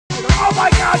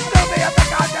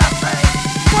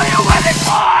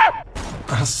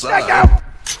Engraçado.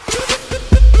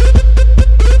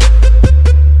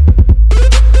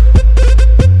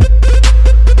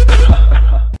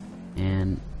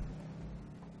 And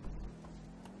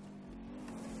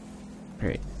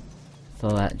great. So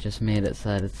that just made it so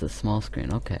that it's a small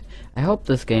screen. Okay. I hope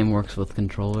this game works with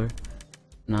controller.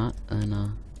 Not,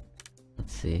 and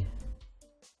let's see.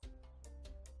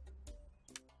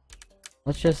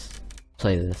 Let's just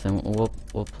play this and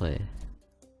we'll play.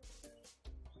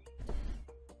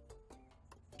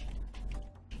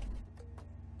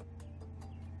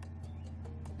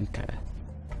 Okay.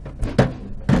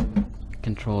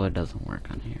 Controller doesn't work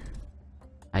on here.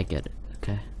 I get it,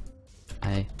 okay?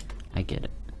 I get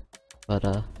it. But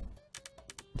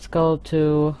let's go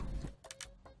to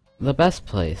the best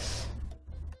place.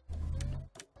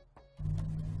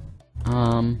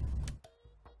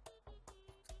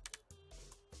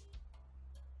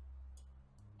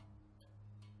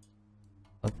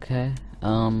 Okay,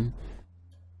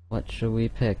 what should we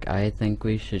pick? I think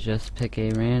we should just pick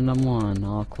a random one.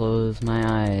 I'll close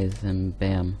my eyes and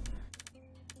bam.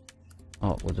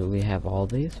 Oh, well, do we have all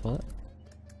these? What?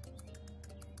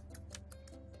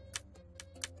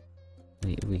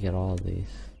 We get all these.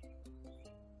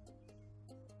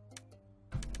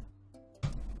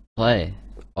 Play.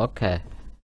 Okay.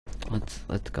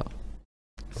 Let's go.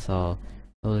 So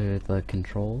those are the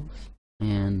controls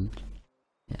and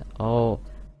yeah. Oh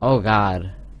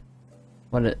god.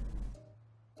 What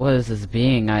is this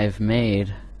being I've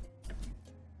made?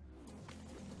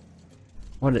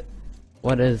 What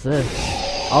is this?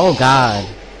 Oh god.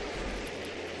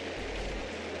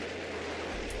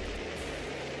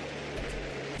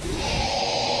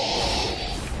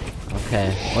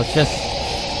 Okay, let's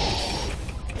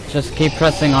just keep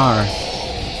pressing R.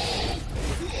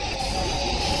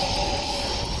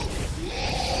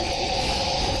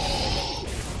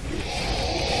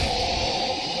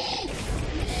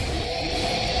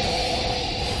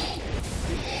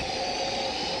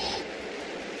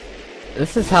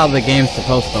 This is how the game's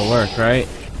supposed to work, right?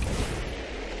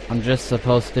 I'm just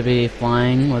supposed to be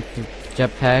flying with the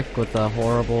jetpack with a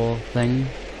horrible thing.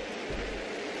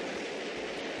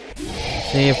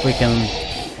 See if we can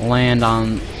land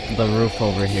on the roof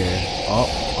over here.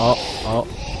 Oh.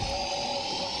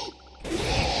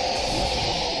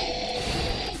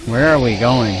 Where are we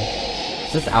going?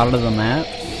 Is this out of the map?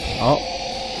 Oh.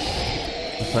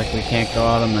 Looks like we can't go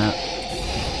out of the map.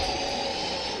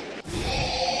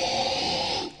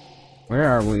 Where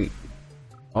are we?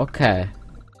 Okay.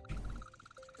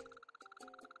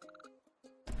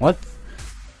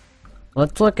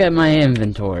 Let's look at my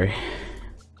inventory.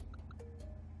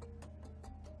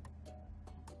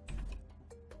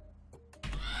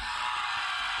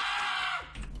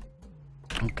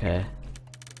 Okay.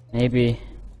 Maybe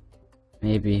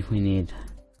we need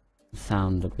the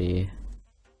sound to be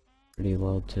pretty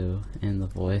low too, and the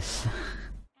voice.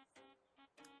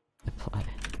 Apply.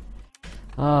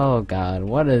 Oh god,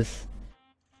 what is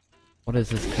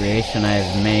this creation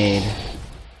I've made?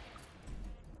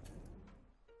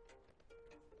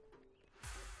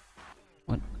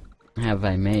 What have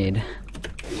I made?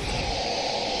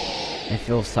 I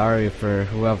feel sorry for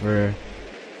whoever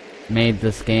made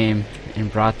this game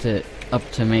and brought it up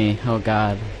to me. Oh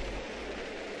god.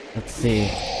 Let's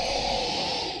see.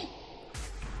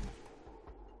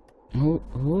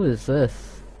 Who is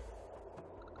this?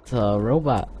 It's a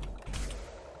robot.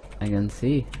 I can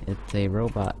see it's a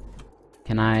robot.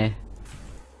 Can I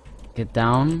get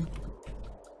down?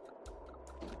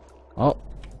 Oh.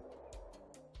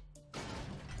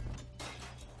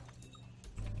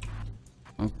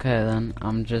 Okay then,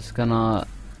 I'm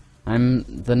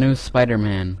the new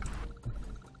Spider-Man.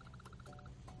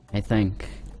 I think.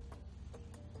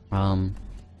 I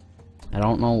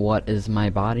don't know what is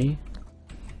my body.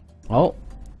 Oh.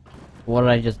 What did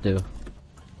I just do?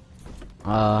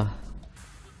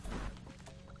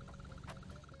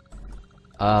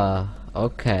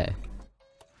 Okay.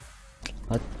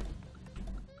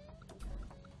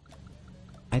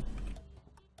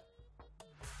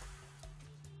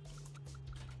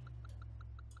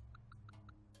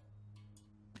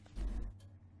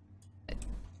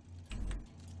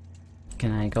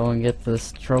 Can I go and get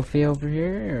this trophy over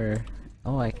here, or?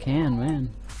 Oh, I can, man.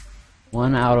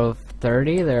 1 out of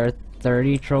 30? There are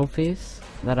 30 trophies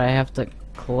that I have to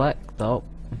collect. Oh,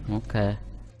 okay.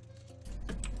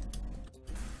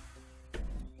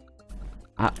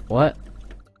 What?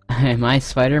 Am I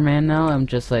Spider-Man now? I'm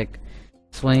just like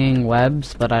swinging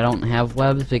webs, but I don't have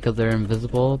webs because they're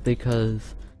invisible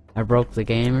because I broke the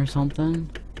game or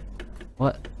something?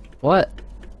 What? What?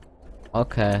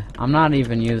 Okay, I'm not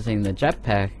even using the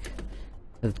jetpack.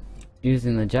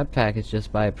 using the jetpack is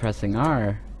just by pressing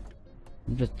R.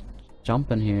 I'm just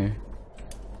jumping here.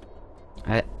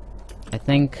 I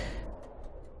think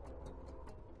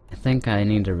I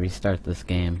need to restart this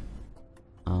game.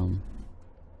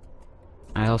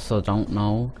 I also don't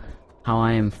know how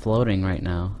I am floating right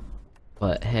now,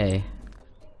 but hey,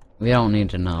 we don't need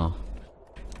to know.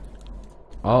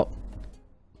 Oh.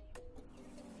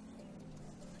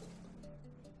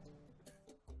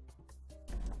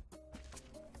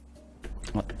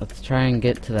 Let's try and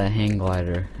get to that hang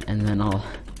glider, and then I'll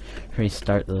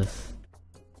restart this.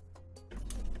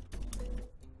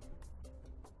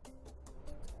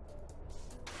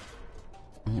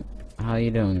 How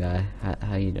you doing, guy?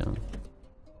 How you doing?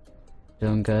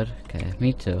 Doing good? Okay,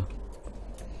 me too.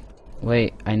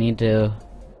 Wait, I need to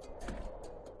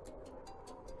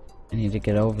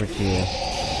get over to you.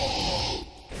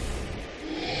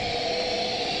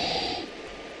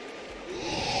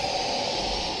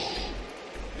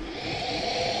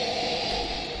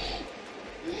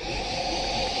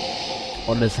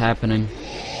 What is happening?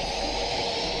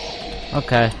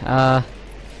 Okay,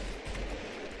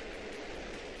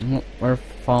 we're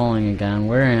falling again.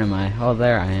 Where am I? Oh,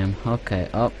 there I am. Okay,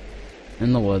 up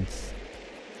in the woods.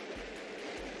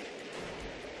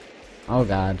 Oh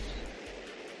god.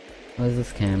 What is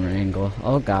this camera angle?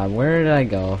 Oh god, where did I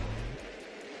go?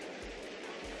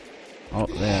 Oh,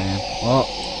 there I am. Oh.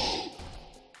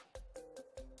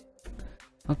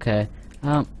 Okay.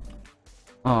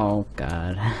 Oh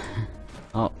god.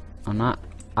 Oh, I'm not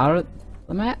out of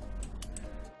the map?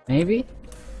 Maybe?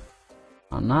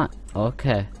 I'm not.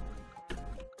 Okay.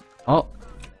 Oh.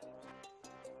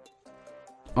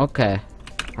 Okay.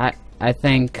 I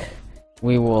think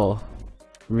we will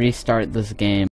restart this game.